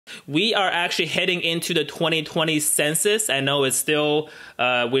we are actually heading into the 2020 census. I know it's still,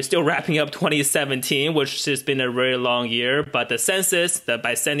 we're still wrapping up 2017, which has been a very long year, but the census, the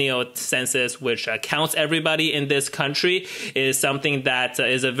biennial census, which counts everybody in this country, is something that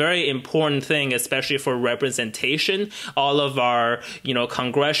is a very important thing, especially for representation. All of our,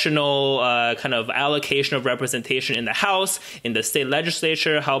 congressional kind of allocation of representation in the House, in the state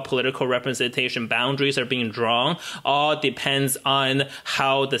legislature, how political representation boundaries are being drawn, all depends on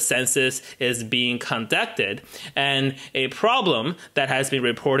how the census is being conducted. And a problem that has been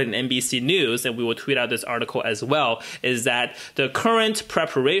reported in NBC News, and we will tweet out this article as well, is that the current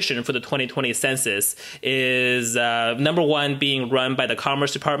preparation for the 2020 census is, number one, being run by the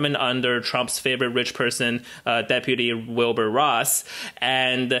Commerce Department under Trump's favorite rich person, Deputy Wilbur Ross.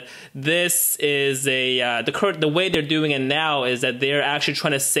 And this is the way they're doing it now is that they're actually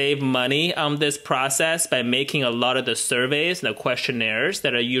trying to save money on this process by making a lot of the surveys and the questionnaires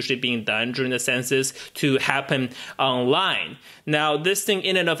that are usually being done during the census to happen online. Now, this thing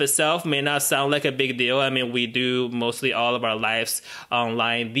in and of itself may not sound like a big deal. I mean, we do mostly all of our lives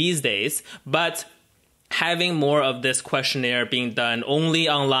online these days, but having more of this questionnaire being done only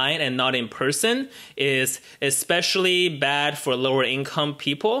online and not in person is especially bad for lower income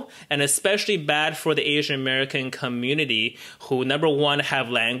people, and especially bad for the Asian American community who, number one, have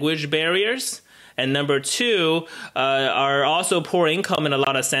language barriers, and number two, are also poor income in a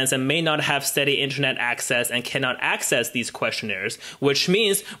lot of sense and may not have steady internet access and cannot access these questionnaires, which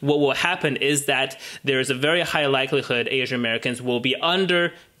means what will happen is that there's a very high likelihood Asian Americans will be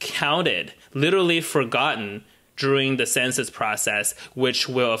undercounted, literally forgotten, during the census process, which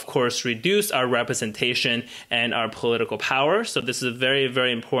will, of course, reduce our representation and our political power. So this is a very,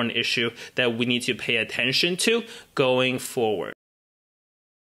 very important issue that we need to pay attention to going forward.